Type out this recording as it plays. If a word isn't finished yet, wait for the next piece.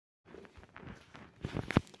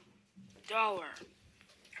Tower.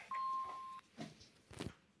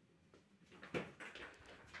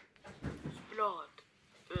 Blood.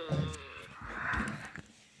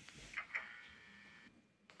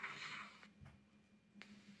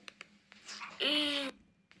 8%.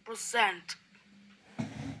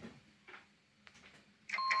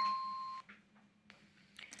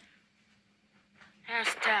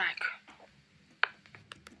 Hashtag.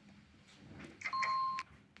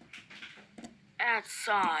 Add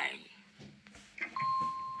sign.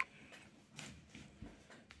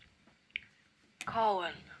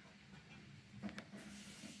 Colon.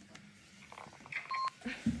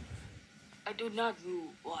 I do not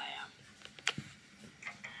know who I am.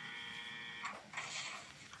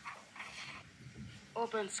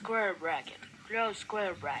 Open square bracket. Close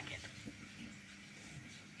square bracket.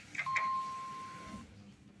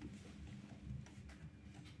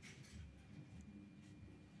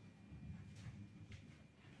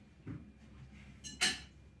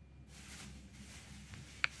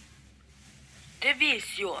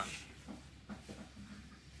 Division.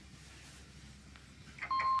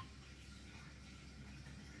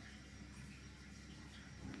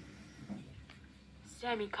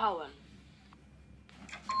 Semicolon.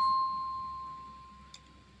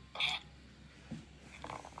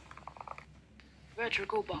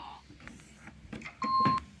 Vertical bar.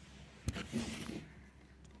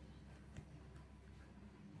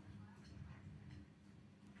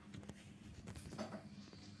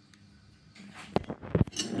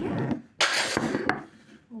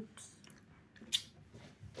 Oops.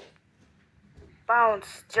 Pound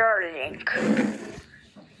sterling.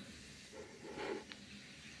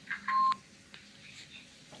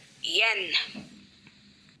 Yen.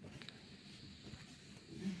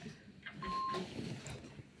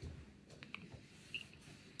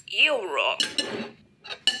 Euro.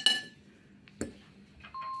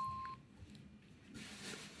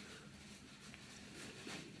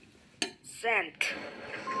 Cent.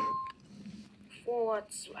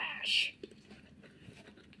 //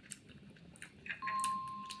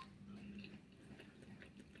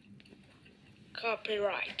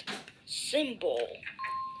 Copyright. Symbol.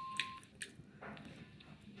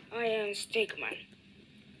 Iron Stickman.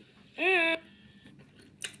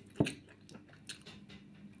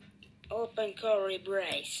 Open curly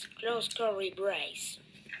brace. Close curly brace.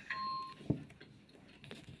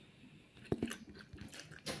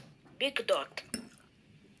 Big dot.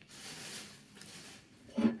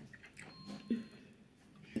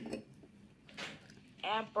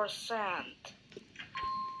 Ampersand.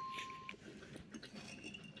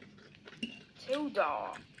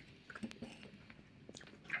 $2.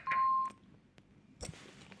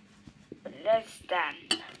 Less than.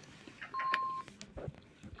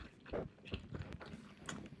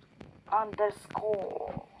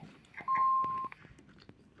 Underscore.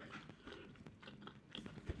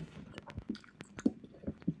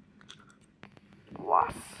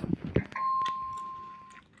 Was.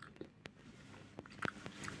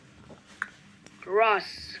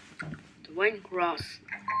 Cross. Twin cross.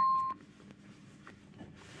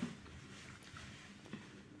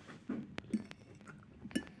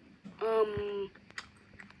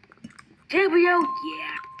 Tibio,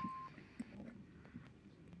 yeah.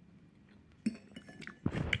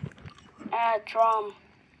 Add drum.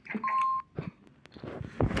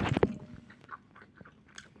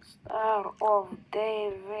 Star of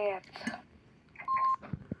David.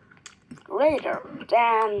 Greater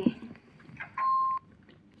than.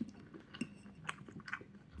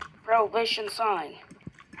 Prohibition sign.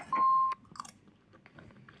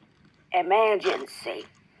 Emergency.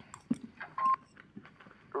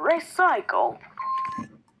 Recycle.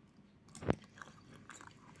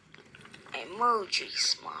 Emoji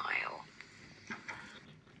smile.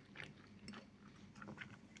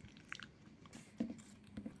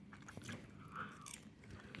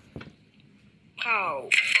 Cow.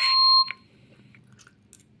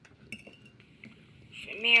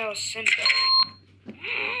 Female symbol.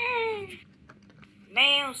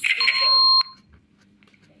 Male symbol.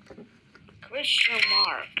 Question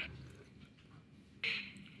mark.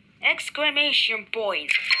 Exclamation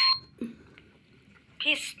point.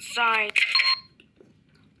 Peace sign.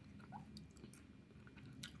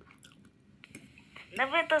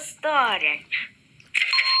 Давайте старять.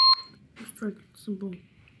 Strike symbol.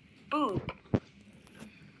 Boop.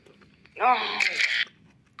 Oh.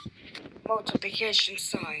 Multiplication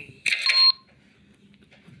sign.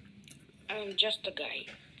 I'm just a guy.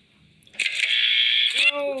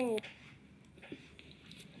 No.